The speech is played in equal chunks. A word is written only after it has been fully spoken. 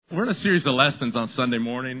We're in a series of lessons on Sunday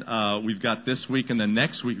morning. We've got this week and then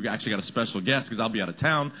next week we've actually got a special guest because I'll be out of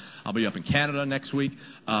town. I'll be up in Canada next week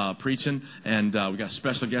preaching, and we've got a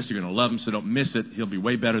special guest. You're going to love him, so don't miss it. He'll be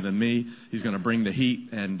way better than me. He's going to bring the heat,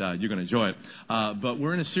 and you're going to enjoy it. But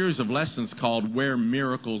we're in a series of lessons called Where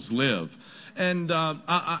Miracles Live. And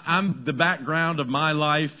I'm the background of my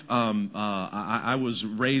life. I was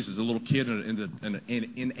raised as a little kid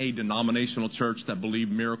in a denominational church that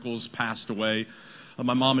believed miracles passed away.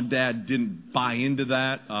 My mom and dad didn't buy into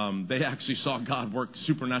that. They actually saw God work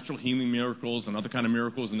supernatural healing miracles and other kind of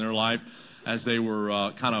miracles in their life as they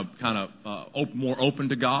were more open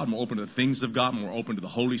to God, more open to the things of God, more open to the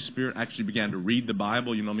Holy Spirit. Actually began to read the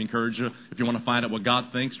Bible. You know, I encourage you, if you want to find out what God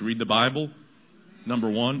thinks, read the Bible. Number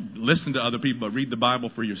one, listen to other people, but read the Bible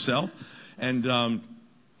for yourself. And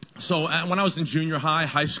so when I was in junior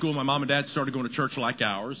high school, my mom and dad started going to church like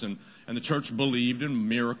ours, and the church believed in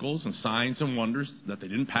miracles and signs and wonders, that they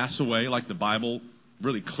didn't pass away like the Bible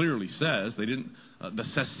really clearly says. They didn't. The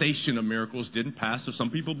cessation of miracles didn't pass. There's some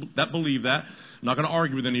people that believe that. I'm not going to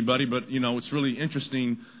argue with anybody, but, you know, it's really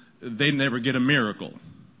interesting. They never get a miracle.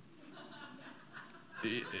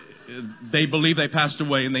 They believe they passed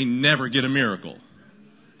away, and they never get a miracle.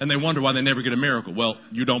 And they wonder why they never get a miracle. Well,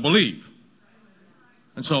 you don't believe.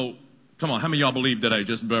 And so, come on, how many of y'all believe today?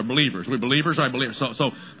 Just believers. We believers, I believe.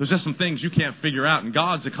 So there's just some things you can't figure out. In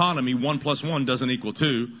God's economy, 1 + 1 doesn't equal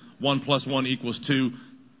 2. 1 + 1 = 2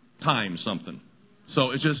 times something.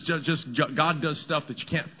 So it's just God does stuff that you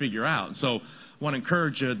can't figure out. So I want to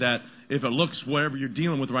encourage you that if it looks whatever you're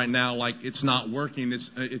dealing with right now like it's not working,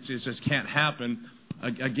 it just can't happen.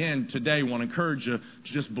 Again, today I want to encourage you to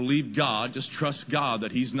just believe God, just trust God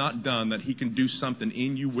that He's not done, that He can do something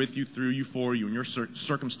in you, with you, through you, for you, in your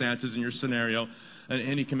circumstances, in your scenario,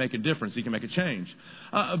 and He can make a difference. He can make a change.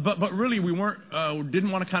 But really, we didn't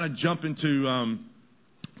want to kind of jump into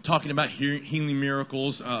talking about healing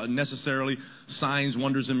miracles, necessarily signs,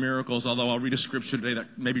 wonders, and miracles, although I'll read a scripture today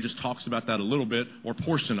that maybe just talks about that a little bit, or a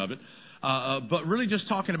portion of it. But really just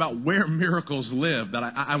talking about where miracles live. That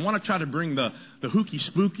I want to try to bring the hooky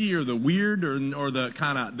spooky or the weird or the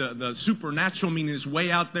kind of the supernatural, meaning it's way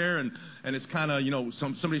out there, and it's kind of, you know,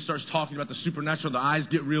 somebody starts talking about the supernatural, the eyes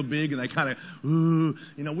get real big and they kind of, ooh,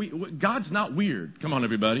 you know, God's not weird. Come on,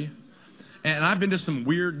 everybody. And I've been to some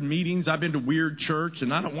weird meetings. I've been to weird church,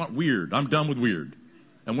 and I don't want weird. I'm done with weird.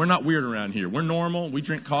 And we're not weird around here. We're normal. We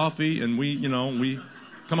drink coffee, and we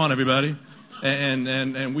come on, everybody.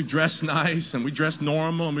 And we dress nice, and we dress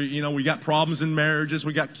normal, and we got problems in marriages,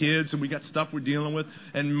 we got kids, and we got stuff we're dealing with,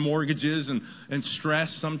 and mortgages, and stress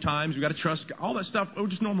sometimes. We got to trust all that stuff. We're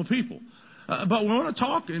just normal people. But we want to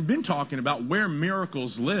talk, and been talking about where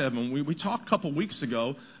miracles live, and we talked a couple weeks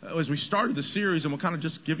ago as we started the series, and we'll kind of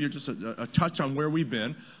just give you just a touch on where we've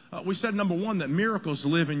been. We said, number one, that miracles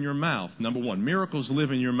live in your mouth. Number one, miracles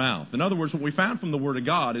live in your mouth. In other words, what we found from the Word of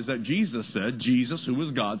God is that Jesus, who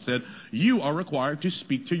was God, said, you are required to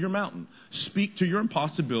speak to your mountain. Speak to your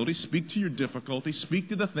impossibility. Speak to your difficulty. Speak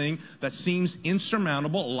to the thing that seems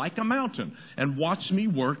insurmountable like a mountain. And watch me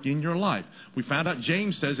work in your life. We found out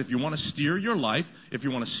James says if you want to steer your life, if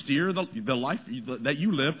you want to steer the life that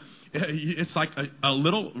you live, it's like a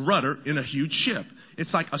little rudder in a huge ship.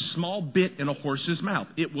 It's like a small bit in a horse's mouth.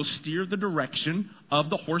 It will steer the direction of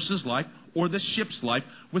the horse's life or the ship's life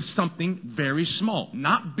with something very small.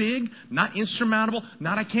 Not big, not insurmountable,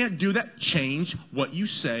 not I can't do that. Change what you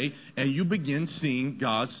say, and you begin seeing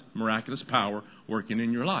God's miraculous power working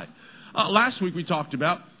in your life. Last week we talked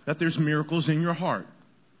about that there's miracles in your heart.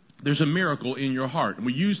 There's a miracle in your heart. And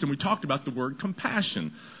we talked about the word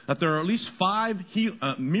compassion. That there are at least 5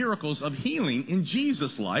 miracles of healing in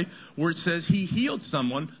Jesus' life where it says He healed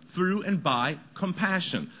someone through and by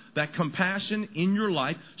compassion. That compassion in your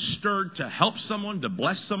life stirred to help someone, to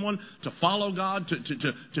bless someone, to follow God,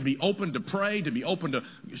 to be open to pray, to be open to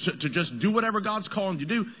just do whatever God's calling you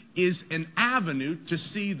to do, is an avenue to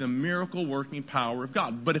see the miracle working power of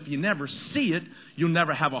God. But if you never see it, you'll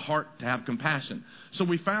never have a heart to have compassion. So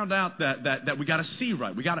we found out that we got to see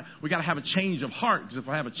right. We got to have a change of heart, because if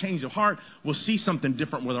I have a change of heart, we'll see something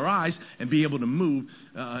different with our eyes and be able to move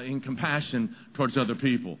in compassion towards other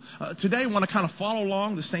people. Today, I want to kind of follow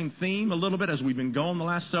along the same theme a little bit as we've been going the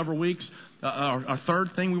last several weeks. Our third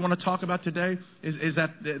thing we want to talk about today is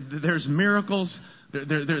that there's miracles.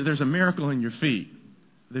 There's a miracle in your feet.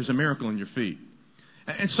 There's a miracle in your feet.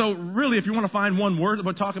 And so, really, if you want to find one word that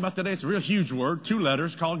we'll talk about today, it's a real huge word, 2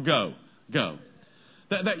 letters, called go. Go.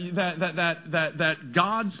 That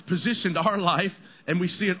God's positioned our life, and we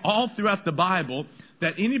see it all throughout the Bible,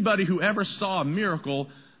 that anybody who ever saw a miracle,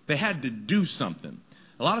 they had to do something.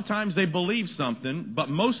 A lot of times they believe something, but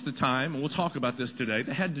most of the time, and we'll talk about this today,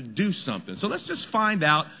 they had to do something. So let's just find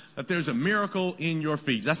out that there's a miracle in your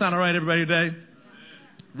feet. Does that sound all right, everybody, today?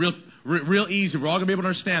 Real easy. We're all going to be able to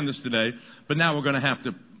understand this today, but now we're going to have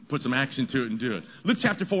to put some action to it and do it. Luke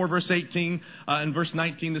chapter 4, verse 18 and verse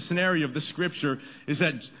 19, the scenario of the scripture is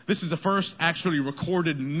that this is the first actually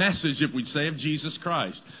recorded message, if we'd say, of Jesus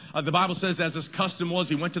Christ. The Bible says, as his custom was,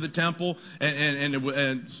 he went to the temple, and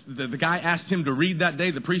the guy asked him to read that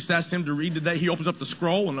day. The priest asked him to read today. He opens up the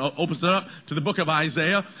scroll and opens it up to the book of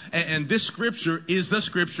Isaiah, and this scripture is the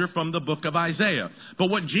scripture from the book of Isaiah. But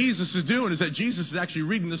what Jesus is doing is that Jesus is actually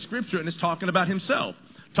reading the scripture and is talking about himself.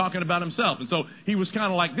 And so he was kind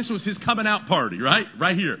of like, this was his coming out party,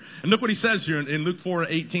 right here. And look what he says here in Luke 4,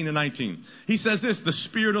 18 and 19. He says this, the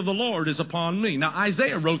Spirit of the Lord is upon me. Now,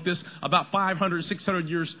 Isaiah wrote this about 500, 600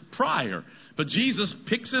 years prior. But Jesus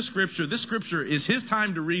picks this scripture. This scripture is his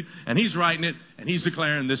time to read, and he's writing it, and he's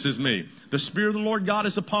declaring, this is me. The Spirit of the Lord God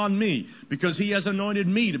is upon me, because he has anointed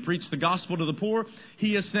me to preach the gospel to the poor.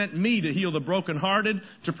 He has sent me to heal the brokenhearted,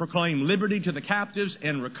 to proclaim liberty to the captives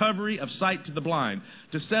and recovery of sight to the blind,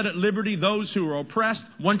 to set at liberty those who are oppressed.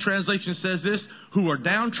 One translation says this, who are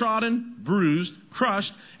downtrodden, bruised,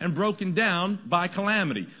 crushed, and broken down by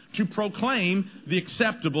calamity, to proclaim the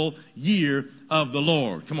acceptable year of the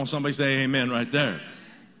Lord. Come on, somebody say amen right there.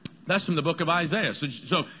 That's from the book of Isaiah.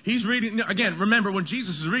 So he's reading, again, remember when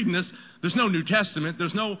Jesus is reading this, there's no New Testament.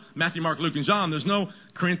 There's no Matthew, Mark, Luke, and John. There's no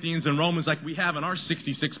Corinthians and Romans like we have in our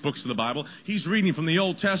 66 books of the Bible. He's reading from the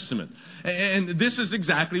Old Testament. And this is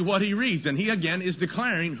exactly what he reads. And he, again, is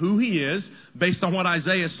declaring who he is based on what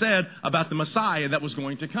Isaiah said about the Messiah that was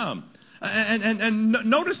going to come. And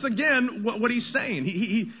notice again what he's saying.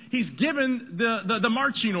 He's given the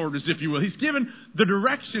marching orders, if you will. He's given the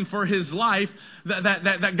direction for his life,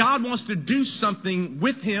 that God wants to do something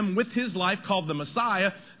with him, with his life, called the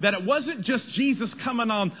Messiah. That it wasn't just Jesus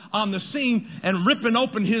coming on the scene and ripping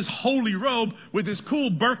open his holy robe with his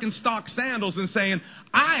cool Birkenstock sandals and saying,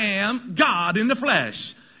 I am God in the flesh.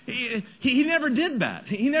 He never did that.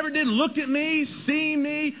 He never did look at me, see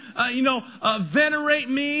me, venerate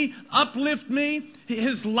me, uplift me.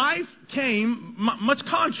 His life came much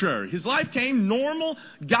contrary. His life came normal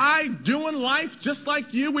guy doing life just like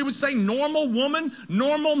you. We would say normal woman,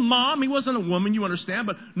 normal mom. He wasn't a woman, you understand,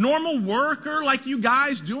 but normal worker like you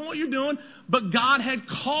guys doing what you're doing. But God had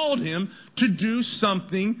called him to do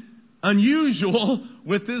something unusual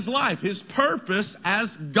with his life. His purpose as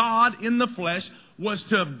God in the flesh was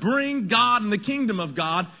to bring God and the kingdom of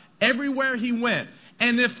God everywhere he went.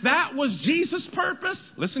 And if that was Jesus' purpose,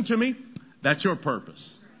 listen to me, that's your purpose.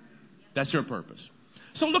 That's your purpose.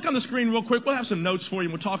 So look on the screen real quick. We'll have some notes for you,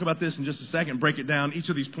 and we'll talk about this in just a second, break it down. Each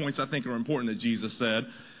of these points I think are important that Jesus said.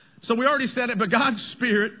 So we already said it, but God's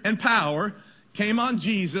Spirit and power came on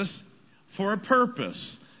Jesus for a purpose.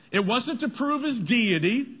 It wasn't to prove his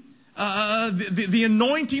deity. The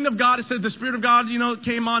anointing of God, it says the Spirit of God,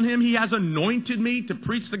 came on him. He has anointed me to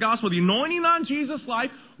preach the gospel. The anointing on Jesus' life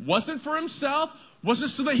wasn't for himself,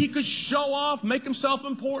 wasn't so that he could show off, make himself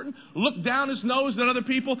important, look down his nose at other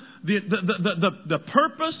people. The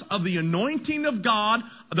purpose of the anointing of God,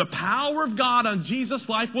 the power of God on Jesus'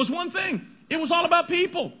 life was one thing. It was all about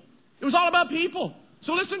people. It was all about people.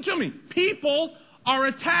 So listen to me. People are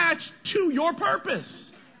attached to your purpose.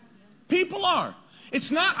 People are. It's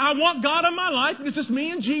not, I want God in my life, and it's just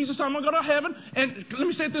me and Jesus, I'm going to go to heaven. And let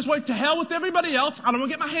me say it this way, to hell with everybody else. I don't want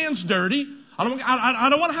to get my hands dirty. I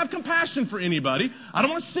don't want to have compassion for anybody. I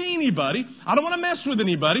don't want to see anybody. I don't want to mess with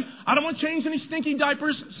anybody. I don't want to change any stinky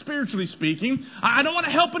diapers, spiritually speaking. I don't want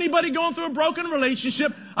to help anybody going through a broken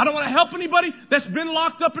relationship. I don't want to help anybody that's been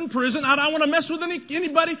locked up in prison. I don't want to mess with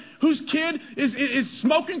anybody whose kid is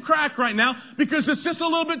smoking crack right now because it's just a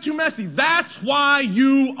little bit too messy. That's why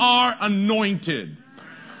you are anointed.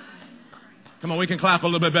 Come on, we can clap a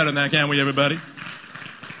little bit better than that, can't we, everybody?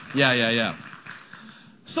 Yeah.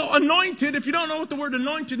 So anointed, if you don't know what the word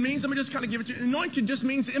anointed means, let me just kind of give it to you. Anointed just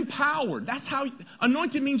means empowered. That's how,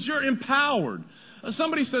 anointed means you're empowered.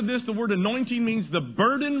 Somebody said this, the word anointing means the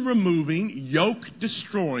burden-removing,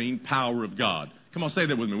 yoke-destroying power of God. Come on, say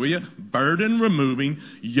that with me, will you? Burden-removing,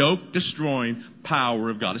 yoke-destroying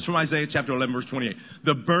power of God. It's from Isaiah chapter 11, verse 28.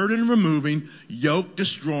 The burden-removing,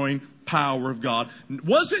 yoke-destroying power of God.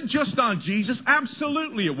 Was it just on Jesus?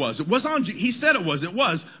 Absolutely it was. It was on He said it was. It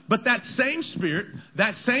was. But that same Spirit,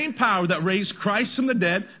 that same power that raised Christ from the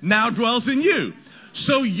dead now dwells in you.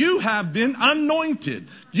 So you have been anointed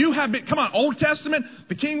You have been, come on, Old Testament,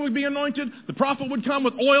 the king would be anointed, the prophet would come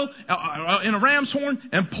with oil in a ram's horn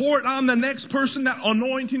and pour it on the next person. That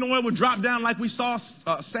anointing oil would drop down like we saw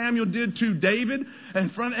Samuel did to David in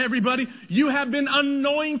front of everybody. You have been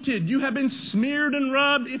anointed. You have been smeared and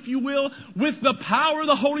rubbed, if you will, with the power of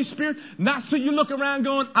the Holy Spirit. Not so you look around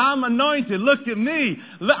going, I'm anointed. Look at me.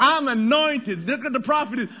 I'm anointed. Look at the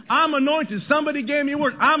prophet. I'm anointed. Somebody gave me a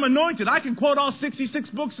word. I'm anointed. I can quote all 66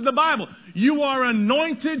 books of the Bible. You are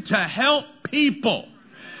anointed to help people.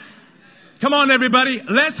 Come on, everybody.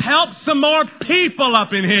 Let's help some more people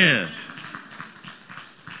up in here.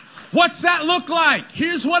 What's that look like?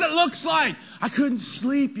 Here's what it looks like. I couldn't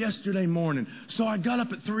sleep yesterday morning, so I got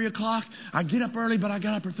up at 3 o'clock. I get up early, but I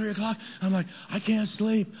got up at 3 o'clock. I'm like, I can't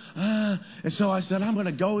sleep. And so I said, I'm going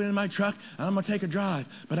to go in my truck, and I'm going to take a drive.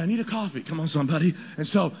 But I need a coffee. Come on, somebody. And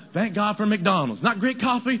so thank God for McDonald's. Not great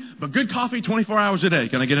coffee, but good coffee 24 hours a day.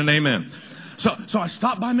 Can I get an amen? So I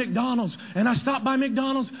stopped by McDonald's, and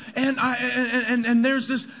and there's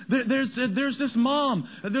this mom.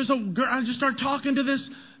 There's a girl. I just start talking to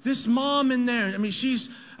this mom in there. I mean, she's,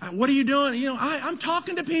 what are you doing? You know, I'm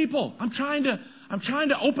talking to people. I'm trying to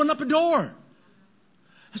open up a door.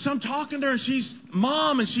 So I'm talking to her. She's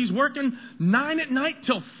mom, and she's working 9 at night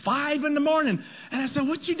till 5 in the morning. And I said,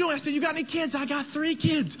 what you doing? I said, you got any kids? I got 3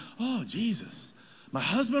 kids. Oh, Jesus. My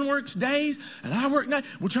husband works days, and I work nights.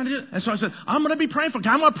 We're trying to do it. And so I said, I'm going to be praying for you.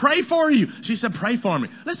 I'm going to pray for you. She said, pray for me.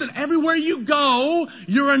 Listen, everywhere you go,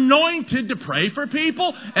 you're anointed to pray for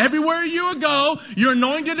people. Everywhere you go, you're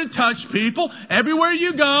anointed to touch people. Everywhere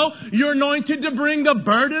you go, you're anointed to bring the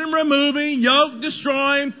burden-removing,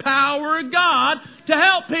 yoke-destroying power of God to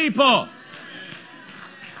help people.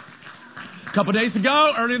 A couple days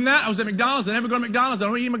ago, earlier than that, I was at McDonald's. I never go to McDonald's. I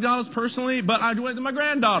don't eat McDonald's personally, but I went to my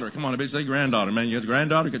granddaughter. Come on, I basically say granddaughter, man. You got a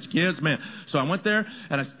granddaughter, got your kids, man. So I went there,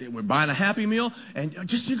 and we're buying a Happy Meal, and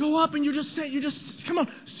just you go up and you just come on.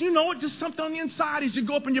 So you know it, just something on the inside is you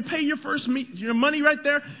go up and you pay your first your money right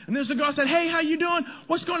there. And there's a girl. I said, hey, how you doing?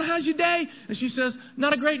 What's going on? How's your day? And she says,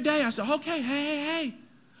 not a great day. I said, okay, hey.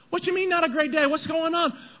 What you mean not a great day? What's going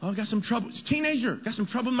on? Oh, I got some trouble. It's a teenager. Got some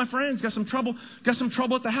trouble with my friends. Got some trouble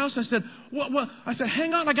at the house. I said, what? I said,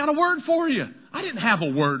 hang on. I got a word for you. I didn't have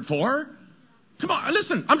a word for her. Come on.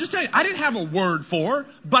 Listen, I'm just telling you, I didn't have a word for her,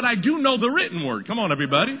 but I do know the written word. Come on,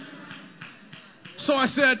 everybody. So I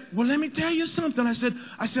said, well, let me tell you something. I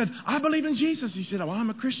said, I believe in Jesus. He said, well, I'm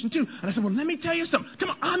a Christian too. And I said, well, let me tell you something. Come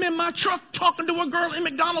on. I'm in my truck talking to a girl in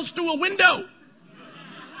McDonald's through a window.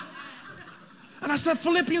 And I said,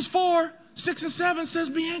 Philippians 4, 6 and 7 says,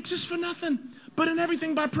 be anxious for nothing, but in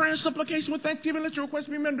everything by prayer and supplication with thanksgiving, let your requests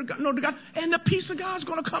be known to God. And the peace of God's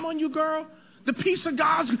going to come on you, girl. The peace of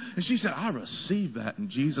God. And she said, I receive that in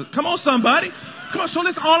Jesus. Come on, somebody. Come on. So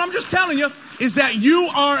listen, all I'm just telling you is that you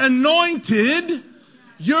are anointed.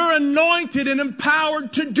 You're anointed and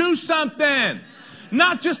empowered to do something.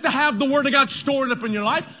 Not just to have the Word of God stored up in your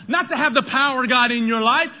life. Not to have the power of God in your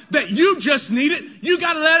life. That you just need it. You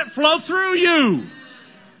got to let it flow through you.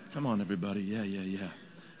 Come on, everybody.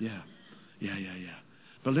 Yeah.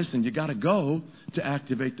 But listen, you got to go to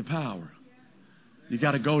activate the power. You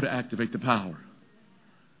got to go to activate the power.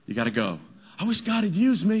 You got to go. I wish God had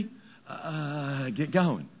used me. Get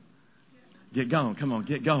going. Get going. Come on,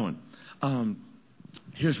 get going.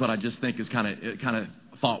 Here's what I just think is kind of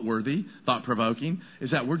thought-worthy, thought-provoking,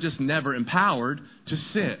 is that we're just never empowered to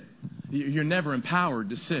sit. You're never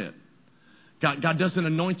empowered to sit. God doesn't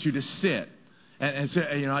anoint you to sit and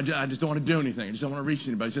say, you know, I just don't want to do anything. I just don't want to reach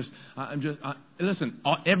anybody. Listen,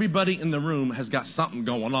 everybody in the room has got something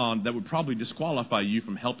going on that would probably disqualify you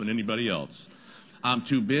from helping anybody else. I'm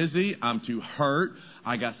too busy. I'm too hurt.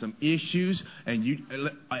 I got some issues. And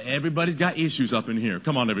everybody's got issues up in here.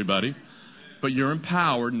 Come on, everybody. But you're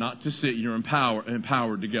empowered not to sit. You're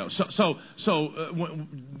empowered to go. So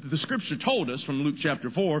the Scripture told us from Luke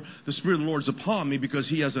chapter 4, the Spirit of the Lord is upon me because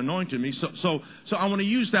He has anointed me. So I want to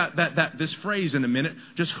use this phrase in a minute.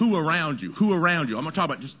 Just who around you? Who around you? I'm going to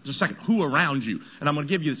talk about just a second. Who around you? And I'm going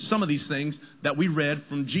to give you some of these things that we read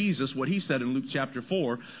from Jesus, what He said in Luke chapter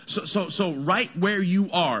 4. So right where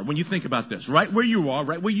you are, when you think about this, right where you are,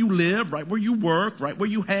 right where you live, right where you work, right where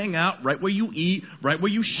you hang out, right where you eat, right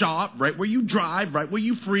where you shop, right where you drive, right where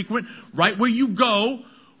you frequent, right where you go,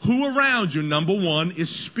 who around you, number one, is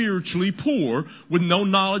spiritually poor with no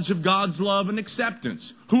knowledge of God's love and acceptance?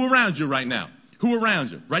 Who around you right now? Who around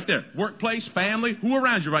you? Right there. Workplace, family, who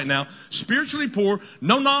around you right now? Spiritually poor,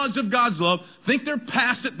 no knowledge of God's love, think they're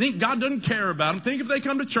past it, think God doesn't care about them, think if they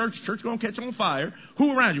come to church going to catch on fire.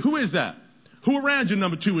 Who around you? Who is that? Who around you,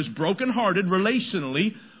 number two, is brokenhearted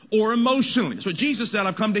relationally or emotionally? That's what Jesus said,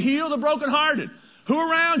 I've come to heal the brokenhearted. Who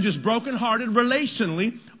around you is brokenhearted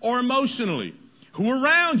relationally or emotionally? Who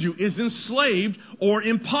around you is enslaved or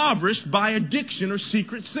impoverished by addiction or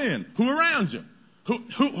secret sin? Who around you?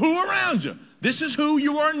 Who around you? This is who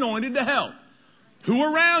you are anointed to help. Who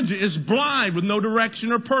around you is blind with no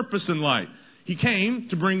direction or purpose in life? He came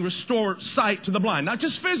to bring restored sight to the blind, not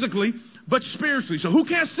just physically, but spiritually. So who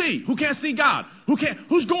can't see? Who can't see God?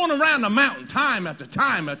 Who's going around the mountain time after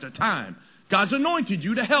time after time? God's anointed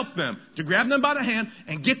you to help them, to grab them by the hand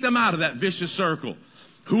and get them out of that vicious circle.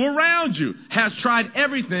 Who around you has tried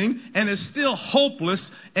everything and is still hopeless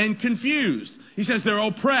and confused? He says they're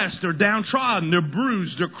oppressed, they're downtrodden, they're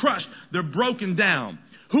bruised, they're crushed, they're broken down.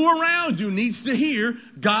 Who around you needs to hear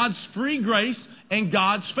God's free grace and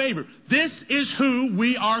God's favor? This is who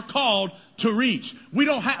we are called to reach. We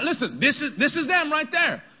don't have, listen, this is them right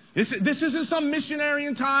there. This isn't some missionary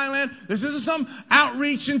in Thailand. This isn't some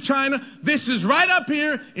outreach in China. This is right up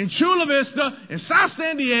here in Chula Vista, in South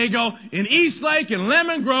San Diego, in East Lake, in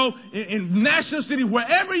Lemon Grove, in National City,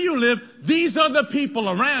 wherever you live. These are the people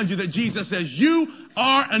around you that Jesus says, you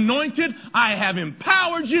are anointed. I have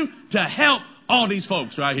empowered you to help all these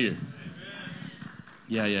folks right here.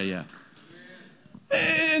 Yeah.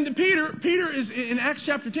 And Peter is in Acts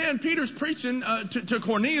chapter 10. Peter's preaching to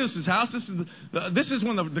Cornelius' house. This is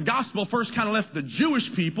when the gospel first kind of left the Jewish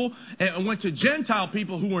people and went to Gentile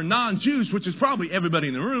people who were non-Jews, which is probably everybody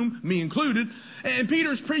in the room, me included. And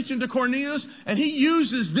Peter's preaching to Cornelius, and he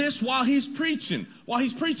uses this while he's preaching. While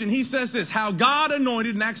he's preaching, he says this: how God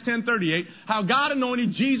anointed, in Acts 10:38, how God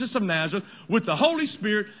anointed Jesus of Nazareth with the Holy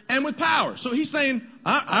Spirit and with power. So he's saying,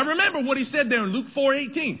 I remember what he said there in Luke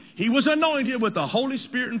 4:18. He was anointed with the Holy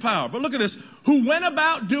Spirit and power. But look at this: who went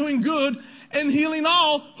about doing good and healing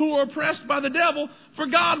all who were oppressed by the devil, for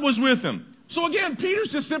God was with him. So again, Peter's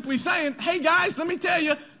just simply saying, hey guys, let me tell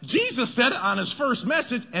you, Jesus said it on his first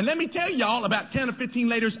message, and let me tell y'all about 10 or 15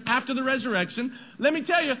 later after the resurrection, let me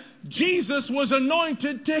tell you, Jesus was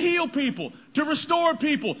anointed to heal people, to restore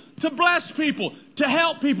people, to bless people, to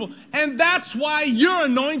help people, and that's why you're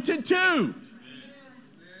anointed too.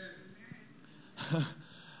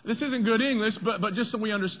 This isn't good English, but just so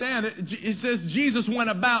we understand it, it says Jesus went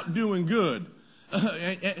about doing good.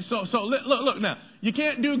 So look now. You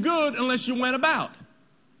can't do good unless you went about.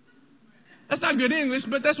 That's not good English,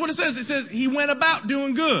 but that's what it says. It says he went about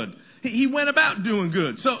doing good. He went about doing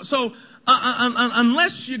good. So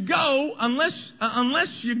unless you go,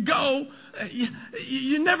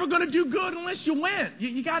 you're never going to do good unless you went.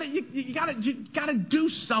 You got to do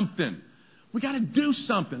something. We got to do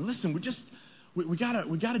something. Listen, we got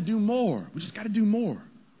to do more. We just got to do more.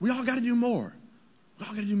 We all got to do more. We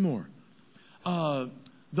all got to do more.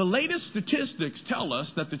 The latest statistics tell us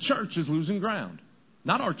that the church is losing ground.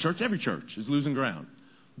 Not our church, every church is losing ground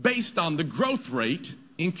based on the growth rate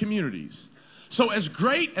in communities. So as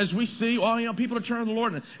great as we see, people are turning to the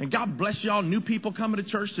Lord, and God bless y'all, new people coming to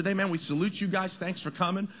church today, man. We salute you guys. Thanks for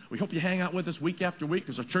coming. We hope you hang out with us week after week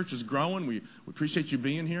because our church is growing. We appreciate you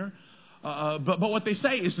being here. But what they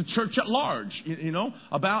say is the church at large,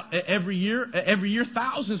 about every year,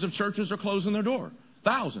 thousands of churches are closing their door.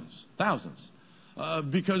 Thousands.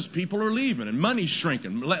 Because people are leaving and money's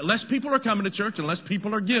shrinking. Less people are coming to church and less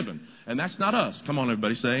people are giving. And that's not us. Come on,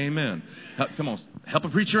 everybody, say amen. Come on, help a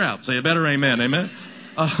preacher out. Say a better amen, amen.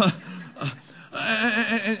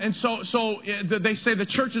 And so they say the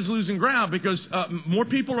church is losing ground because more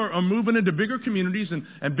people are moving into bigger communities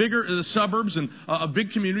and bigger suburbs and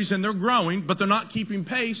big communities, and they're growing, but they're not keeping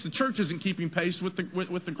pace. The church isn't keeping pace with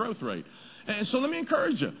the growth rate. And so let me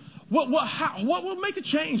encourage you. What will make a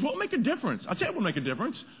change? What will make a difference? I'll tell you what will make a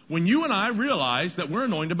difference. When you and I realize that we're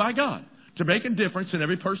anointed by God to make a difference in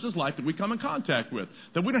every person's life that we come in contact with.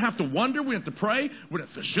 That we don't have to wonder. We don't have to pray. We don't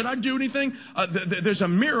have to, should I do anything? There's a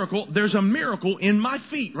miracle. There's a miracle in my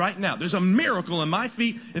feet right now. There's a miracle in my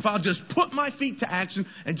feet if I'll just put my feet to action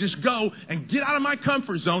and just go and get out of my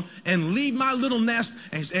comfort zone and leave my little nest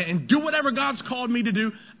and do whatever God's called me to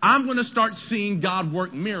do. I'm going to start seeing God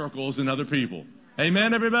work miracles in other people.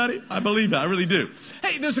 Amen, everybody? I believe that. I really do.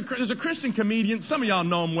 Hey, there's a Christian comedian. Some of y'all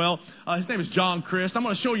know him well. His name is John Crist. I'm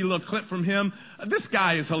going to show you a little clip from him. This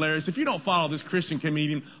guy is hilarious. If you don't follow this Christian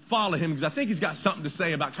comedian, follow him because I think he's got something to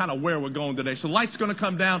say about kind of where we're going today. So light's going to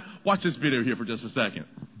come down. Watch this video here for just a second.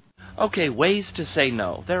 Okay, ways to say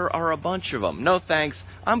no. There are a bunch of them. No thanks.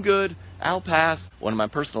 I'm good. I'll pass. One of my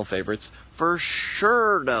personal favorites. For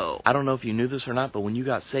sure no. I don't know if you knew this or not, but when you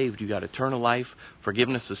got saved, you got eternal life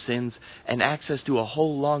forgiveness of sins, and access to a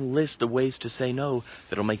whole long list of ways to say no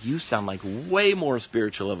that'll make you sound like way more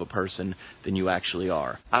spiritual of a person than you actually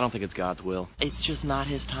are. I don't think it's God's will. It's just not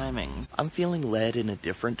His timing. I'm feeling led in a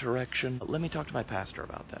different direction. But let me talk to my pastor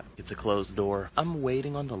about that. It's a closed door. I'm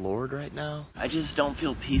waiting on the Lord right now. I just don't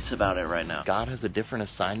feel peace about it right now. God has a different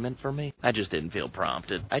assignment for me. I just didn't feel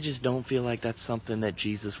prompted. I just don't feel like that's something that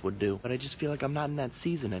Jesus would do. But I just feel like I'm not in that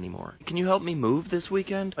season anymore. Can you help me move this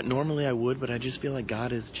weekend? But normally I would, but I just feel like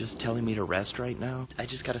God is just telling me to rest right now. I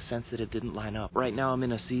just got a sense that it didn't line up. Right now I'm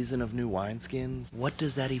in a season of new wineskins. What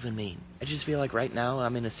does that even mean? I just feel like right now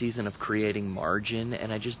I'm in a season of creating margin,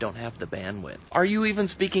 and I just don't have the bandwidth. Are you even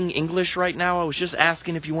speaking English right now? I was just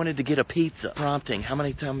asking if you wanted to get a pizza. Prompting. How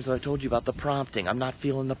many times have I told you about the prompting? I'm not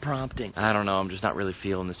feeling the prompting. I don't know. I'm just not really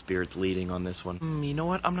feeling the Spirit's leading on this one. You know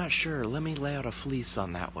what? I'm not sure. Let me lay out a fleece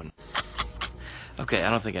on that one. Okay, I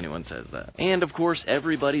don't think anyone says that. And, of course,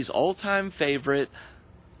 everybody's all-time favorite,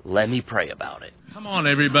 let me pray about it. Come on,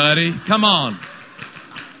 everybody. Come on.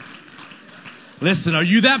 Listen, are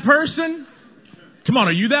you that person? Come on,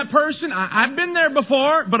 are you that person? I've been there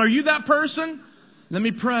before, but are you that person? Let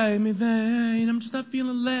me pray. I'm just not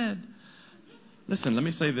feeling led. Listen, let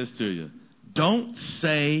me say this to you. Don't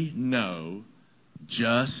say no.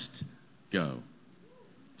 Just go.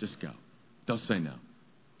 Just go. Don't say no.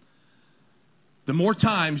 The more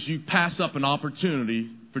times you pass up an opportunity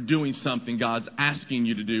for doing something God's asking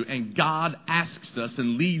you to do, and God asks us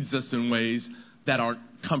and leads us in ways that aren't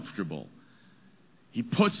comfortable. He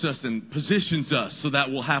puts us and positions us so that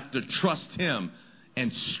we'll have to trust Him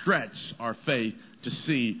and stretch our faith to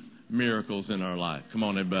see miracles in our life. Come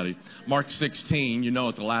on, everybody. Mark 16, you know,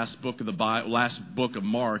 at the last book of the Bible, last book of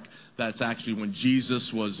Mark, that's actually when Jesus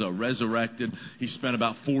was resurrected. He spent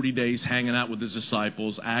about 40 days hanging out with his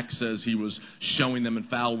disciples. Acts says he was showing them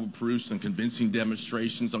infallible proofs and convincing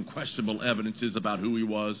demonstrations, unquestionable evidences about who he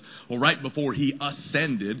was. Well, right before he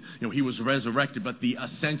ascended, he was resurrected, but the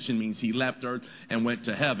ascension means he left earth and went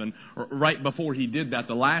to heaven. Right before he did that,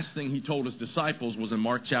 the last thing he told his disciples was in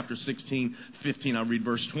Mark chapter 16, 15. I'll read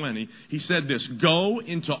verse 20. He said this, "Go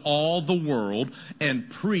into all the world and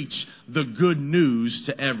preach the good news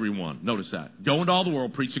to everyone." Notice that. Go into all the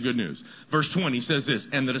world, preach the good news. Verse 20 says this,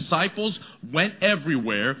 "And the disciples went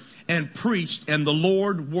everywhere and preached, and the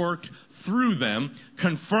Lord worked through them,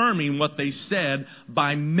 confirming what they said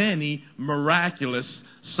by many miraculous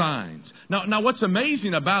signs." Now, what's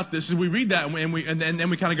amazing about this is we read that and we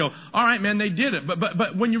kind of go, "All right, man, they did it."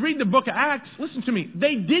 But when you read the book of Acts, listen to me,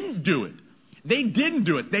 they didn't do it. They didn't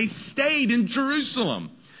do it. They stayed in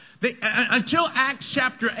Jerusalem. Until Acts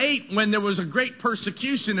chapter 8, when there was a great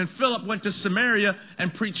persecution and Philip went to Samaria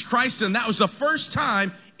and preached Christ, and that was the first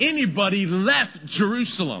time anybody left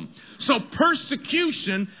Jerusalem. So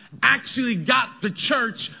persecution actually got the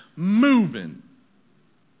church moving.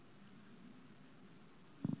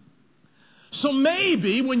 So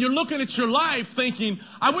maybe when you're looking at your life thinking,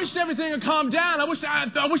 I wish everything would calm down. I wish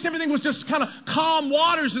everything was just kind of calm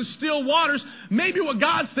waters and still waters. Maybe what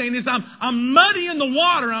God's saying is I'm muddying the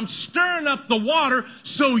water. I'm stirring up the water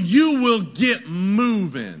so you will get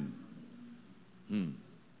moving.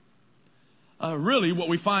 Really, what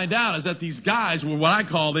we find out is that these guys were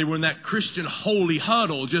they were in that Christian holy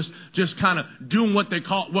huddle, just kind of doing what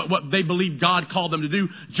they believe God called them to do,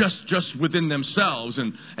 just within themselves.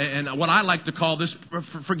 And what I like to call this,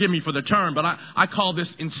 forgive me for the term, but I call this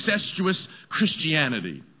incestuous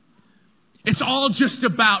Christianity. It's all just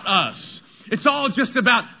about us. It's all just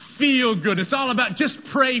about feel good. It's all about just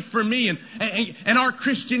pray for me and our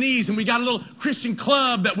Christianese. And we got a little Christian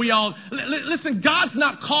club that we all... Listen, God's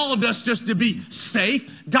not called us just to be safe.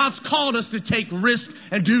 God's called us to take risks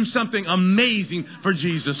and do something amazing for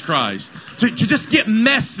Jesus Christ. To just get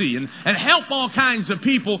messy and help all kinds of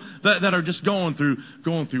people that are just going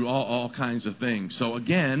through all kinds of things. So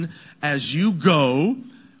again, as you go,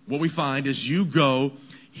 what we find is you go,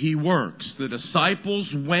 He works. The disciples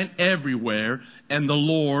went everywhere, and the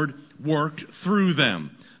Lord worked through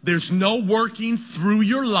them. There's no working through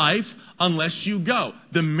your life unless you go.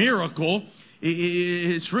 The miracle,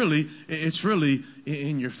 it's really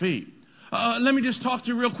in your feet. Let me just talk to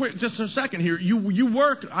you real quick, just a second here. You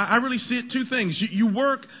work, I really see it two things. You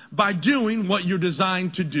work by doing what you're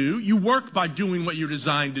designed to do. You work by doing what you're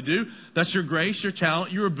designed to do. That's your grace, your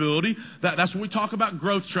talent, your ability. That's what we talk about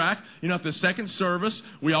Growth Track. At the second service,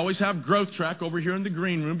 we always have Growth Track over here in the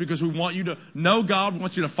green room because we want you to know God. We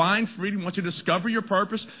want you to find freedom. We want you to discover your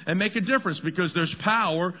purpose and make a difference because there's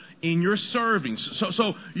power in your serving.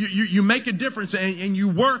 So you make a difference and you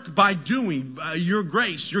work by doing your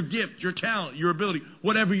grace, your gift, your talent, your ability,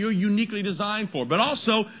 whatever you're uniquely designed for. But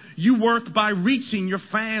also, you work by reaching your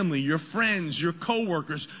family, your friends, your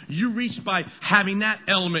coworkers. You reach by having that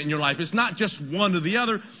element in your life. It's not just one or the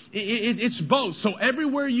other. It's both. So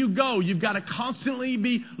everywhere you go, you've got to constantly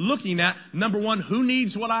be looking at, number one, who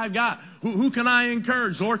needs what I've got? Who can I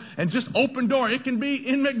encourage, Lord? And just open door. It can be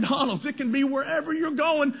in McDonald's. It can be wherever you're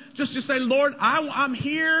going. Just to say, Lord, I'm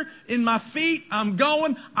here in my feet. I'm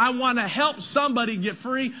going. I want to help somebody get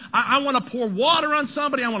free. I want to pour water on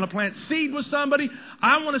somebody. I want to plant seed with somebody.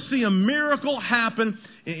 I want to see a miracle happen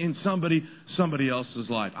in somebody else's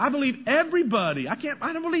life. I believe everybody, I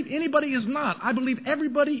don't believe anybody is not. I believe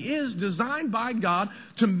everybody is designed by God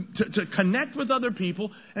to connect with other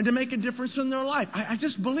people and to make a difference in their life. I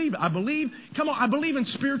just believe it. I believe in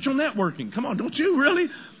spiritual networking. Come on, don't you really?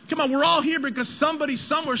 Come on, we're all here because somebody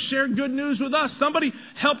somewhere shared good news with us. Somebody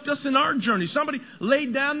helped us in our journey. Somebody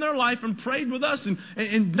laid down their life and prayed with us,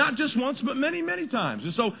 and not just once, but many, many times.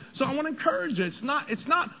 And so I want to encourage you. It's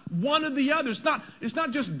not one or the other. It's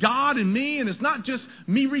not just God and me, and it's not just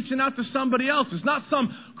me reaching out to somebody else. It's not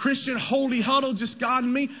some Christian holy huddle, just God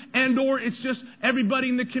and me, or it's just everybody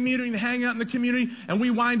in the community and hang out in the community, and we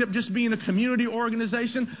wind up just being a community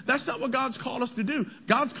organization. That's not what God's called us to do.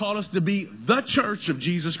 God's called us to be the church of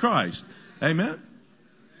Jesus Christ. Amen?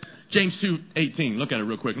 James 2:18. Look at it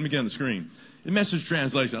real quick. Let me get on the screen. The Message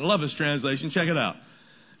translation. I love this translation. Check it out.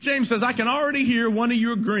 James says, I can already hear one of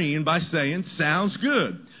you agreeing by saying, sounds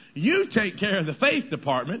good. You take care of the faith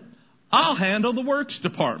department. I'll handle the works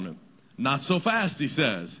department. Not so fast, he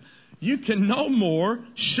says. You can no more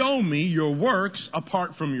show me your works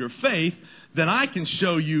apart from your faith than I can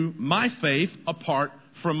show you my faith apart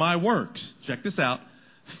from my works. Check this out.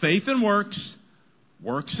 Faith and works,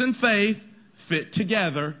 works and faith fit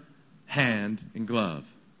together, hand in glove.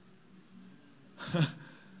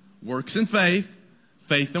 Works and faith,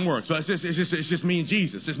 faith and works. So it's just me and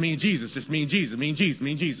Jesus. Just me and Jesus. Just me and Jesus. Me and Jesus.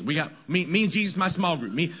 Me and Jesus. We got me and Jesus, my small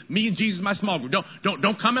group. Me and Jesus, my small group.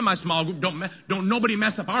 Don't come in my small group. Don't nobody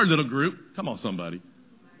mess up our little group. Come on, somebody.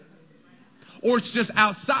 Or it's just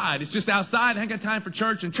outside. It's just outside. I ain't got time for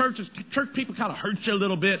church. And church people kind of hurt you a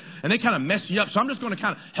little bit, and they kind of mess you up. So I'm just going to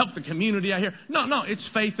kind of help the community out here. No, it's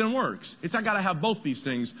faith and works. I got to have both these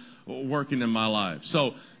things working in my life.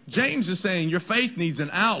 So James is saying your faith needs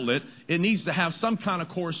an outlet. It needs to have some kind of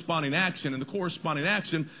corresponding action, and the corresponding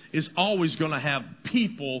action is always going to have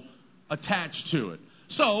people attached to it.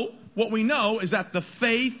 So what we know is that the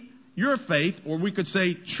faith, your faith, or we could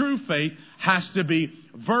say true faith, has to be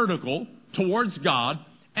vertical towards God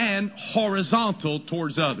and horizontal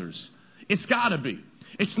towards others. It's got to be.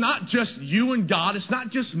 It's not just you and God. It's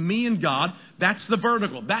not just me and God. That's the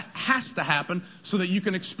vertical. That has to happen so that you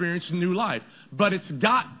can experience new life. But it's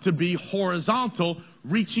got to be horizontal,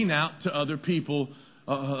 reaching out to other people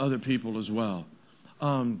as well.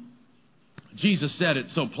 Jesus said it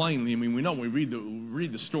so plainly. I mean, we know when we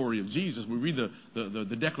read the story of Jesus, we read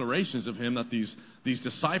the declarations of him that these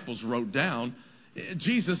disciples wrote down.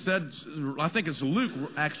 Jesus said, I think it's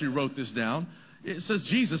Luke actually wrote this down. It says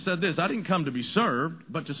Jesus said this, I didn't come to be served,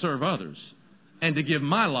 but to serve others, and to give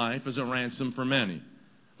my life as a ransom for many.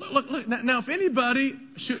 Look. Now, if anybody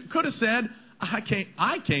could have said,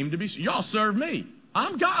 I came to be, y'all serve me.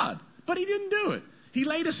 I'm God. But he didn't do it. He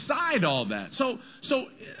laid aside all that. So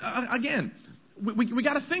again, we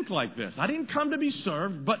got to think like this. I didn't come to be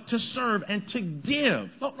served, but to serve and to give.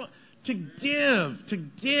 Look, to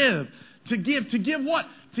give. To give what?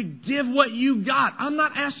 To give what you got. I'm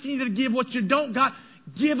not asking you to give what you don't got.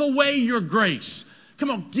 Give away your grace. Come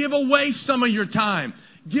on, give away some of your time.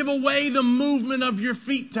 Give away the movement of your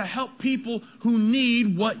feet to help people who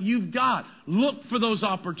need what you've got. Look for those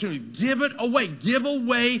opportunities. Give it away. Give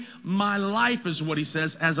away my life is what he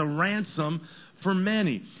says as a ransom for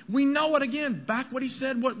many. We know it again, back what he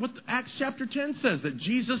said, what Acts chapter 10 says, that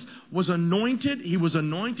Jesus was anointed, he was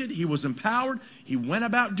empowered, he went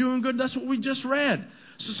about doing good. That's what we just read.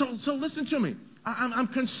 So listen to me. I'm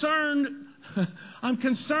concerned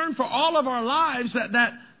for all of our lives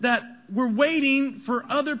that we're waiting for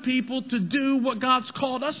other people to do what God's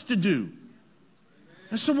called us to do.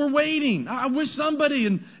 And so we're waiting. I wish somebody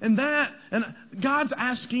and God's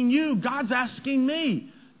asking you, God's asking me.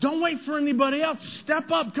 Don't wait for anybody else. Step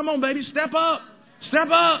up. Come on, baby. Step up. Step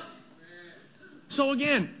up. So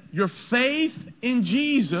again, your faith in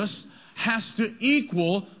Jesus has to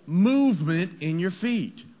equal movement in your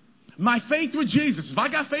feet. My faith with Jesus, if I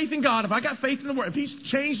got faith in God, if I got faith in the Word, if He's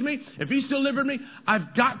changed me, if He's delivered me,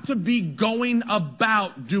 I've got to be going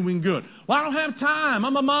about doing good. Well, I don't have time.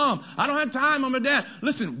 I'm a mom. I don't have time. I'm a dad.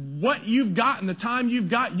 Listen, what you've got and the time you've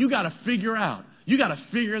got, you got to figure out. You got to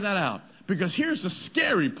figure that out. Because here's the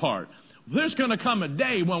scary part. There's going to come a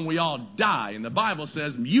day when we all die. And the Bible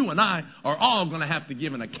says you and I are all going to have to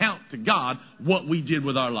give an account to God what we did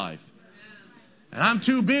with our life. And I'm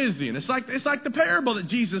too busy. And it's like the parable that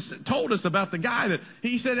Jesus told us about the guy that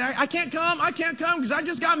he said, I can't come because I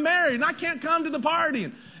just got married and I can't come to the party.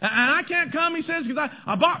 And I can't come, he says, because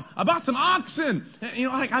I bought some oxen. You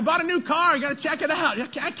know, like I bought a new car. I got to check it out.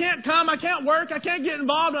 I can't come. I can't work. I can't get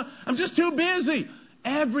involved. I'm just too busy.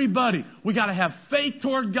 Everybody, we got to have faith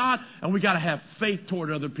toward God, and we got to have faith toward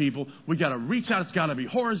other people. We got to reach out. It's got to be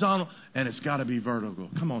horizontal, and it's got to be vertical.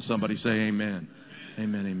 Come on, somebody say amen.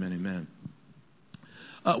 Amen, amen, amen.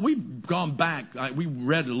 We've gone back. We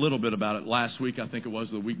read a little bit about it last week. I think it was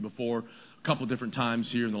the week before. A couple different times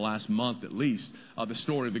here in the last month at least. The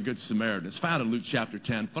story of the Good Samaritan. It's found in Luke chapter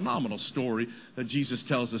 10. Phenomenal story that Jesus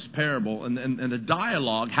tells this parable. And the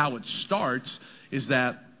dialogue, how it starts, is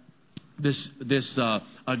that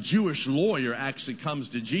a Jewish lawyer actually comes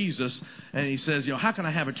to Jesus and he says, how can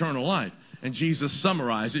I have eternal life? And Jesus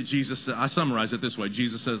summarized it. I summarize it this way.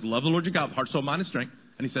 Jesus says, love the Lord your God with heart, soul, mind, and strength.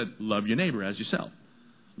 And he said, love your neighbor as yourself.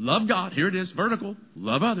 Love God, here it is, vertical.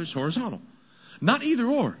 Love others, horizontal. Not either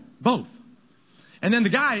or, both. And then the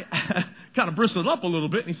guy kind of bristled up a little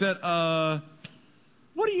bit and he said,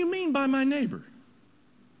 what do you mean by my neighbor?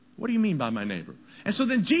 What do you mean by my neighbor? And so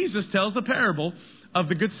then Jesus tells the parable of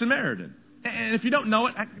the Good Samaritan. And if you don't know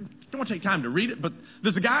it, I don't want to take time to read it, but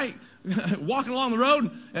there's a guy walking along the road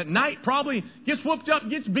at night, probably gets whooped up,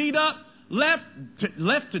 gets beat up, left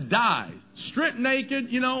to die, stripped naked,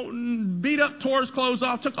 beat up, tore his clothes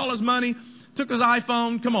off, took all his money, took his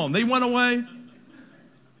iPhone. Come on, they went away.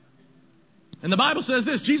 And the Bible says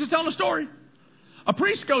this, Jesus telling a story. A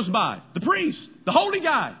priest goes by, the priest, the holy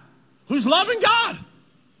guy, who's loving God.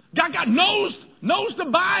 God knows the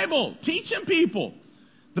Bible, teaching people.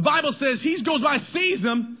 The Bible says he goes by, sees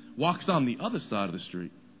them, walks on the other side of the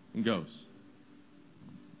street and goes.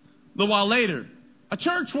 A little while later, a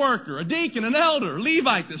church worker, a deacon, an elder, a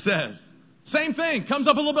Levite that says, same thing, comes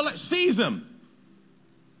up a little bit later, sees him,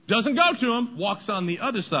 doesn't go to him, walks on the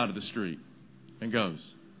other side of the street and goes.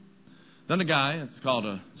 Then a guy, it's called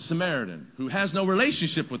a Samaritan, who has no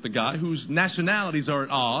relationship with the guy, whose nationalities are at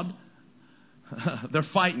odd. They're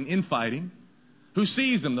infighting. Who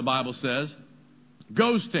sees him, the Bible says,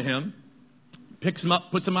 goes to him, picks him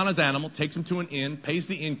up, puts him on his animal, takes him to an inn, pays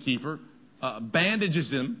the innkeeper, bandages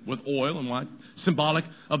him with oil and wine, symbolic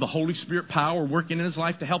of the Holy Spirit power working in his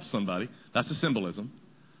life to help somebody. That's the symbolism.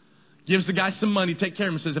 Gives the guy some money, take care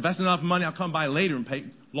of him, says, if that's enough money, I'll come by later and pay.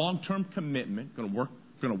 Long-term commitment, going to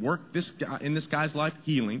work this guy in this guy's life,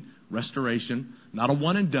 healing, restoration, not a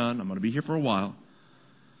one and done. I'm going to be here for a while.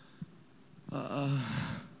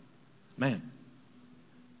 Man.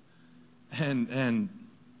 And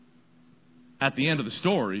at the end of the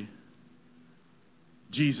story,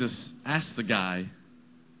 Jesus asks the guy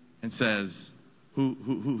and says,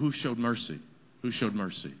 who showed mercy? Who showed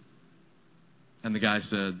mercy? And the guy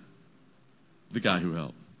said, the guy who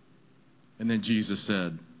helped. And then Jesus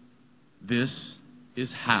said, this is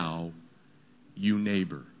how you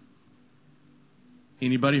neighbor.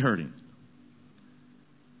 Anybody hurting?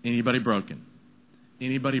 Anybody broken?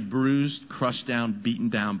 Anybody bruised, crushed down, beaten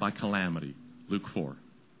down by calamity? Luke 4.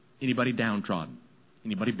 Anybody downtrodden?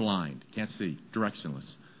 Anybody blind, can't see, directionless?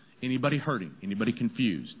 Anybody hurting? Anybody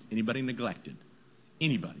confused? Anybody neglected?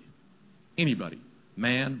 Anybody? Anybody?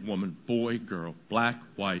 Man, woman, boy, girl, black,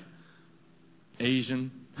 white,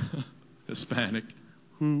 Asian, Hispanic,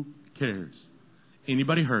 who cares?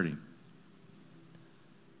 Anybody hurting?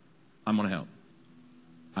 I'm going to help.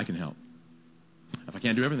 I can help. If I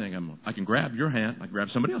can't do everything, I can grab your hand. I can grab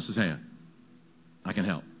somebody else's hand. I can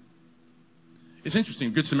help. It's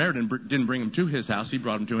interesting. Good Samaritan didn't bring him to his house. He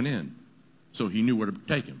brought him to an inn. So he knew where to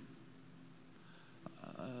take him.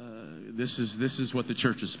 This is what the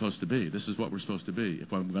church is supposed to be. This is what we're supposed to be.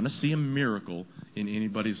 If I'm going to see a miracle in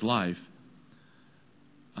anybody's life,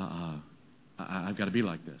 I've got to be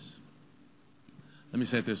like this. Let me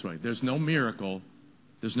say it this way. There's no miracle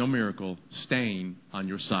staying on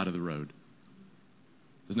your side of the road.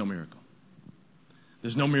 There's no miracle.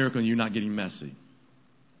 There's no miracle in you not getting messy.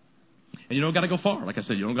 And you don't got to go far. Like I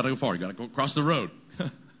said, you don't got to go far. You got to go across the road.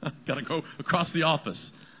 Got to go across the office.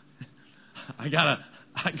 I got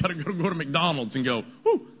to go to McDonald's and go,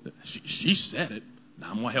 whoo, she said it.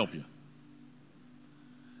 Now I'm going to help you.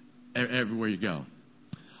 Everywhere you go.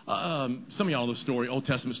 Some of y'all know the story, Old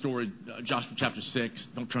Testament story, Joshua chapter 6.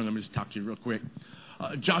 Don't turn them, just talk to you real quick.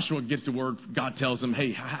 Joshua gets the word. God tells him,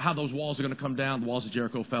 hey, how those walls are going to come down. The walls of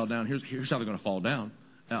Jericho fell down. Here's how they're going to fall down.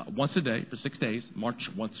 Once a day for 6 days, march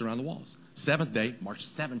once around the walls. 7th day, march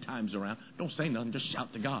 7 times around. Don't say nothing, just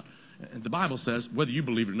shout to God. And the Bible says, whether you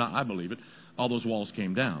believe it or not, I believe it, all those walls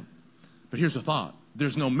came down. But here's the thought.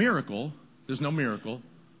 There's no miracle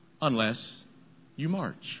unless you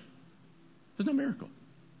march. There's no miracle.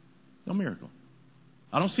 No miracle.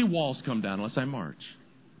 I don't see walls come down unless I march.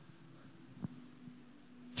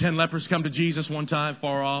 10 lepers come to Jesus one time,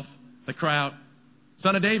 far off, the crowd.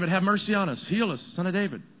 Son of David, have mercy on us. Heal us, Son of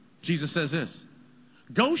David. Jesus says this,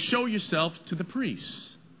 go show yourself to the priests.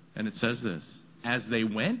 And it says this, as they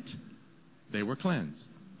went, they were cleansed.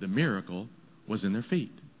 The miracle was in their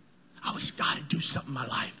feet. I always got to do something in my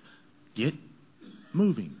life. Get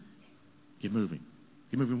moving. Get moving.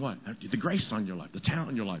 Get moving what? The grace on your life, the talent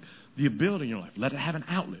in your life, the ability in your life. Let it have an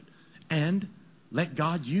outlet. And let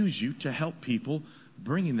God use you to help people,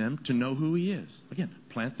 bringing them to know who He is. Again,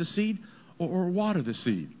 plant the seed or water the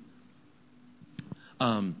seed.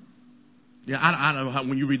 I don't know how,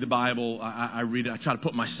 when you read the Bible, I read it. I try to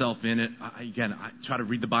put myself in it. I try to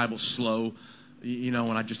read the Bible slow.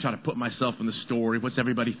 And I just try to put myself in the story. What's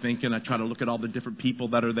everybody thinking? I try to look at all the different people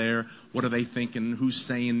that are there. What are they thinking? Who's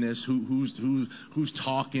saying this? Who's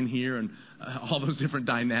talking here? And all those different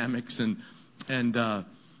dynamics. And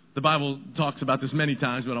the Bible talks about this many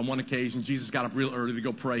times, but on one occasion, Jesus got up real early to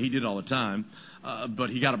go pray. He did all the time. But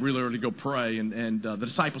he got up real early to go pray, and the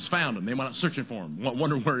disciples found him. They went out searching for him,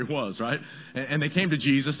 wondering where he was, right? And they came to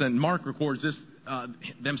Jesus, and Mark records this,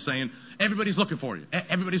 them saying, everybody's looking for you.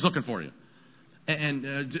 Everybody's looking for you. And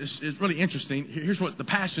it's really interesting. Here's what the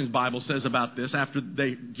Passions Bible says about this after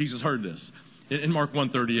Jesus heard this. In Mark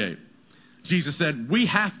 1:38, Jesus said, we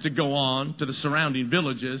have to go on to the surrounding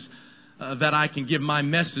villages that I can give my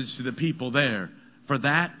message to the people there. For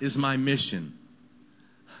that is my mission.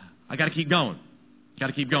 I got to keep going. Got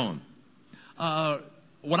to keep going.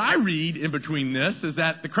 What I read in between this is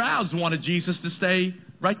that the crowds wanted Jesus to stay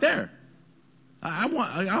right there. I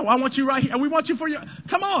want you right here. We want you for your.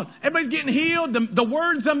 Come on, everybody's getting healed. The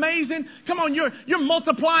word's amazing. Come on, you're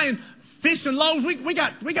multiplying fish and loaves. We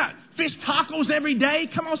got fish tacos every day.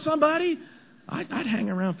 Come on, somebody. I'd hang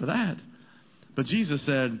around for that. But Jesus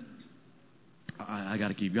said, I got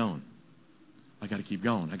to keep going. I got to keep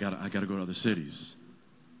going. I got to go to other cities.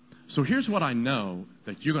 So here's what I know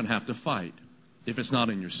that you're going to have to fight. If it's not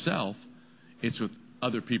in yourself, it's with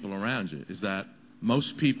other people around you. Is that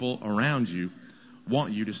most people around you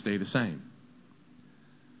want you to stay the same.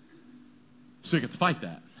 So you have to fight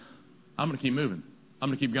that. I'm going to keep moving. I'm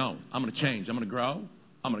going to keep going. I'm going to change. I'm going to grow.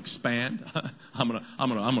 I'm going to expand. I'm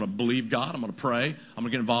going to believe God. I'm going to pray. I'm going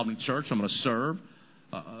to get involved in church. I'm going to serve.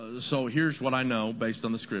 So here's what I know based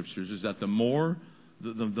on the scriptures is that the more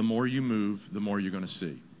you move, the more you're going to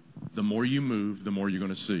see. The more you move, the more you're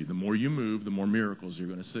going to see. The more you move, the more miracles you're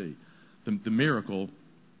going to see. The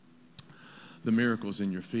miracle's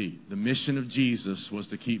in your feet. The mission of Jesus was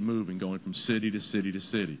to keep moving, going from city to city to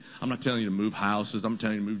city. I'm not telling you to move houses. I'm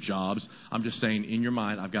telling you to move jobs. I'm just saying, in your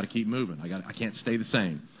mind, I've got to keep moving. I can't stay the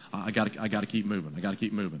same. I got to keep moving. I got to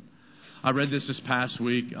keep moving. I read this past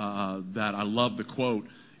week that I love the quote.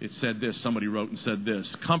 It said this. Somebody wrote and said this: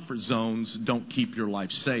 comfort zones don't keep your life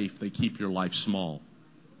safe. They keep your life small.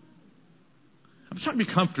 I'm trying to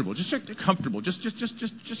be comfortable. Just get comfortable. Just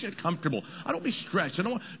get comfortable. I don't be stretched. I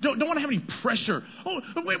don't want to have any pressure. Oh,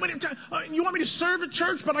 wait. You want me to serve at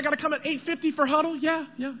church, but I got to come at 8:50 for huddle? Yeah.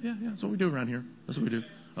 That's what we do around here. That's what we do.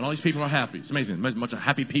 And all these people are happy. It's amazing. A bunch of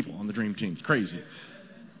happy people on the dream team. It's crazy.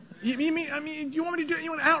 You mean, do you want me to do it?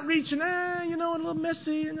 You want outreach and a little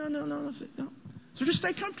messy? No. So just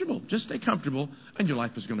stay comfortable. Just stay comfortable, and your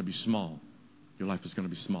life is going to be small. Your life is going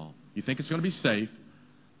to be small. You think it's going to be safe,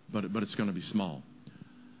 but it's going to be small.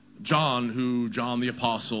 John the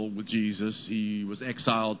Apostle with Jesus, he was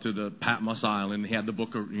exiled to the Patmos Island. He had the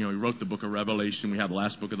book of, he wrote the book of Revelation. We have the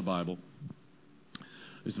last book of the Bible.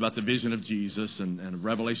 It's about the vision of Jesus and a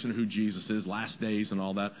revelation of who Jesus is, last days and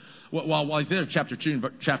all that. While he's there, chapter 2 and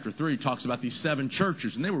chapter 3 talks about these 7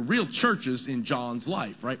 churches, and they were real churches in John's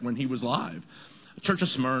life, right, when he was alive. The Church of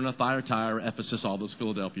Smyrna, Thyatira, Ephesus, all those,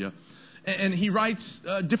 Philadelphia. And he writes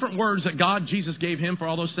different words that Jesus gave him for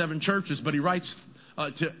all those 7 churches, but he writes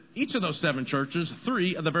to each of those 7 churches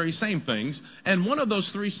 3 of the very same things. And one of those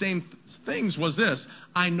 3 same things was this: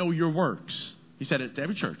 I know your works. He said it to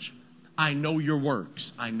every church. I know your works.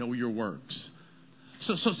 I know your works.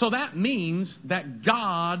 So that means that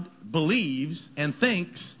God believes and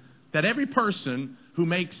thinks that every person who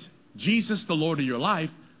makes Jesus the Lord of your life,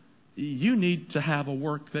 you need to have a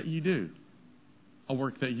work that you do. A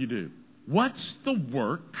work that you do. What's the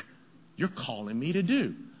work you're calling me to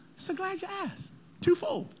do? So glad you asked.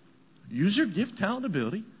 Twofold. Use your gift, talent,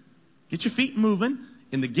 ability. Get your feet moving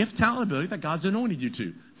in the gift, talent, ability that God's anointed you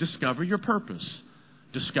to. Discover your purpose.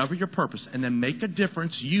 discover your purpose, and then make a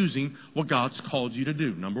difference using what God's called you to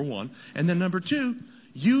do, number one. And then number two,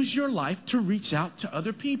 use your life to reach out to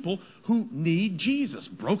other people who need Jesus.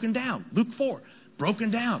 Broken down. Luke 4.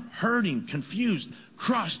 Broken down, hurting, confused,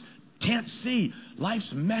 crushed, can't see.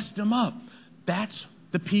 Life's messed them up. That's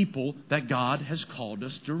the people that God has called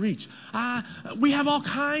us to reach. We have all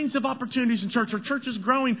kinds of opportunities in church. Our church is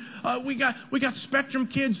growing. We got Spectrum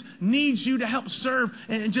Kids needs you to help serve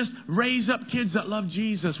and just raise up kids that love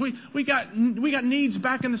Jesus. We got needs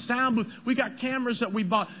back in the sound booth. We got cameras that we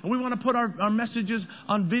bought, and we want to put our messages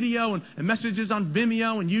on video and messages on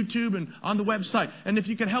Vimeo and YouTube and on the website. And if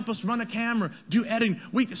you can help us run a camera, do editing,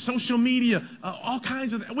 social media,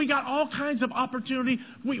 we got all kinds of opportunity.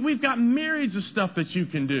 We've got myriads of stuff that you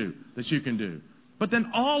can do. But then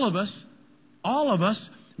all of us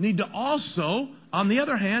need to also, on the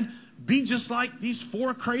other hand, be just like these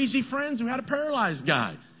 4 crazy friends who had a paralyzed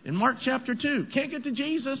guy in Mark chapter 2. Can't get to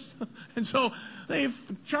Jesus. And so they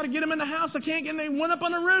try to get him in the house. They can't get him. They went up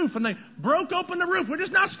on the roof and they broke open the roof. We're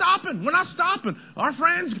just not stopping. We're not stopping. Our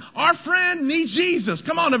friend needs Jesus.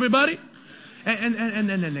 Come on, everybody. And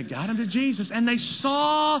then they got him to Jesus and they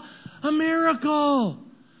saw a miracle.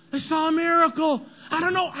 They saw a miracle. I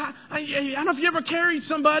don't know if you ever carried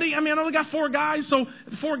somebody. I only got 4 guys, so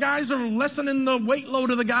the 4 guys are lessening the weight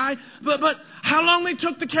load of the guy. But how long they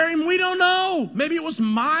took to carry him, we don't know. Maybe it was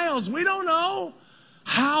miles. We don't know.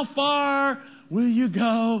 How far will you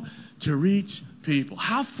go to reach people?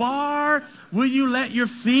 How far will you let your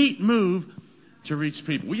feet move to reach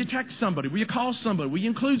people? Will you text somebody? Will you call somebody? Will you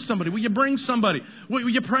include somebody? Will you bring somebody? Will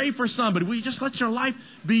you pray for somebody? Will you just let your life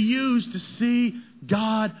be used to see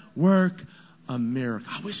God work a miracle?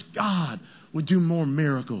 I wish God would do more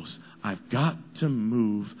miracles. I've got to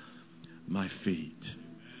move my feet.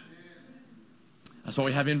 That's why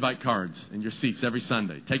we have invite cards in your seats every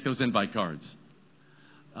Sunday. Take those invite cards.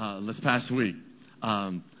 This past week,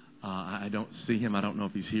 I don't see him. I don't know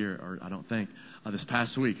if he's here, or I don't think. This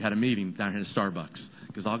past week, had a meeting down here at Starbucks,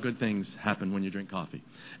 because all good things happen when you drink coffee.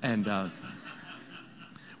 And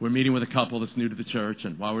we're meeting with a couple that's new to the church,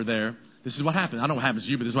 and while we're there, this is what happens. I don't know what happens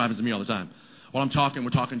to you, but this is what happens to me all the time. While we're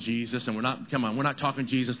talking Jesus, and we're not talking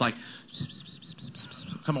Jesus like,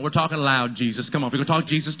 come on, we're talking loud Jesus. Come on, if you're going to talk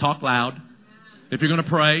Jesus, talk loud. If you're going to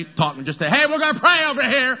pray, talk and just say, hey, we're going to pray over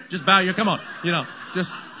here. Just bow your, come on,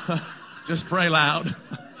 just pray loud.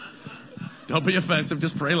 Don't be offensive,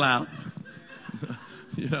 just pray loud.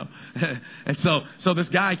 And so this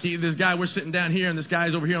guy, we're sitting down here, and this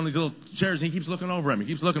guy's over here on these little chairs, and he keeps looking over at me.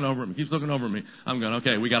 I'm going,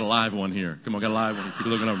 okay, we got a live one here. Come on, got a live one. Keep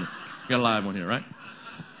looking over me. Got a live one here, right?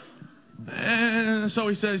 And so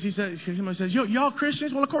he says, y'all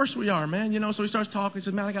Christians? Well, of course we are, man. So he starts talking. He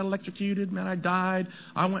says, man, I got electrocuted. Man, I died.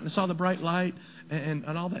 I went and saw the bright light and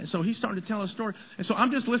all that. And so he started to tell a story. And so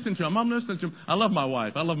I'm just listening to him. I love my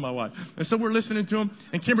wife. And so we're listening to him.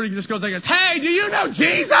 And Kimberly just goes like this, hey, do you know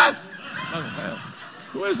Jesus?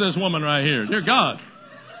 Who is this woman right here? Dear God.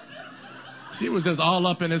 She was just all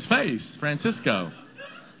up in his face, Francisco.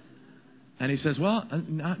 And he says, well,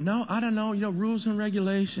 no, I don't know, rules and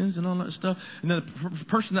regulations and all that stuff. And then the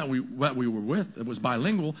person that we were with was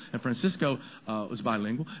bilingual, and Francisco was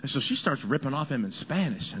bilingual. And so she starts ripping off him in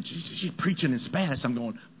Spanish. And she's preaching in Spanish. I'm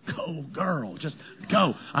going, go, girl, just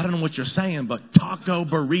go. I don't know what you're saying, but taco,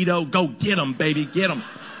 burrito, go get them, baby, get them.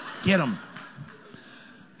 Get them.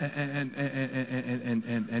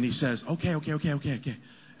 And he says, okay.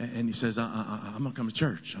 And he says, I'm going to come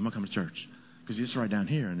to church. Because he's right down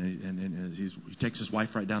here, and he takes his wife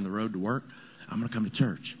right down the road to work. I'm going to come to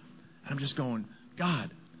church. And I'm just going,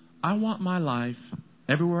 God, I want my life,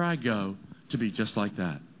 everywhere I go, to be just like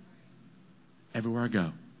that. Everywhere I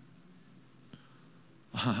go.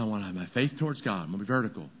 I want to have my faith towards God. I'm going to be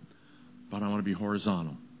vertical, but I want to be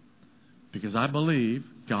horizontal. Because I believe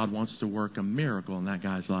God wants to work a miracle in that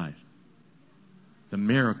guy's life. The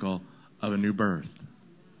miracle of a new birth.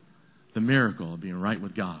 The miracle of being right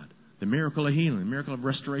with God. The miracle of healing, the miracle of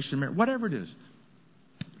restoration, whatever it is.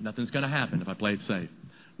 Nothing's going to happen if I play it safe.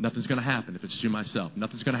 Nothing's going to happen if it's to myself.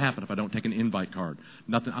 Nothing's going to happen if I don't take an invite card.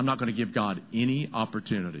 I'm not going to give God any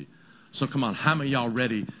opportunity. So come on, how many of y'all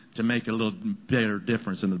ready to make a little better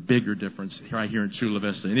difference and a bigger difference right here in Chula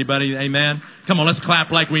Vista? Anybody? Amen? Come on, let's clap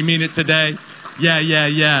like we mean it today.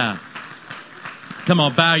 Yeah. Come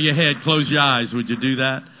on, bow your head, close your eyes. Would you do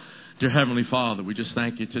that? Dear Heavenly Father, we just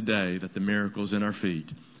thank you today that the miracle's in our feet.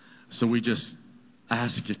 So we just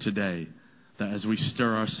ask you today that as we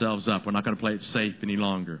stir ourselves up, we're not going to play it safe any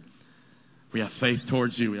longer. We have faith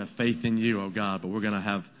towards you. We have faith in you, oh God, but we're going to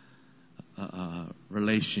have a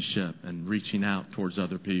relationship and reaching out towards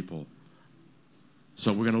other people.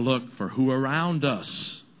 So we're going to look for who around us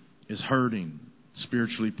is hurting,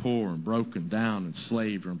 spiritually poor and broken down,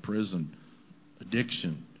 enslaved or imprisoned,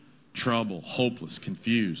 addiction, trouble, hopeless,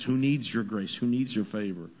 confused. Who needs your grace? Who needs your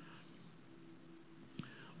favor?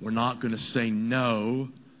 We're not going to say no.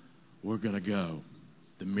 We're going to go.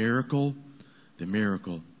 The miracle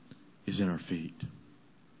is in our feet.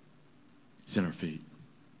 It's in our feet.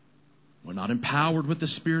 We're not empowered with the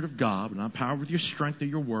Spirit of God. We're not empowered with your strength or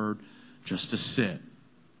your word just to sit.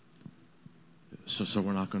 So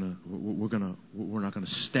we're not going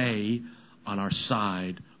to stay on our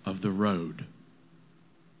side of the road.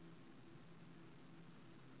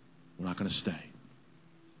 We're not going to stay.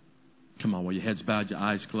 Come on, while your head's bowed, your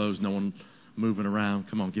eyes closed, no one moving around.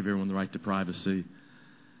 Come on, give everyone the right to privacy.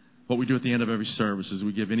 What we do at the end of every service is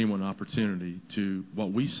we give anyone an opportunity to,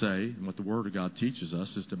 what we say and what the Word of God teaches us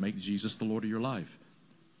is to make Jesus the Lord of your life.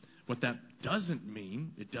 What that doesn't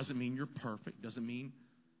mean, it doesn't mean you're perfect. It doesn't mean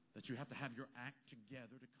that you have to have your act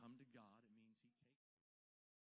together to come to God.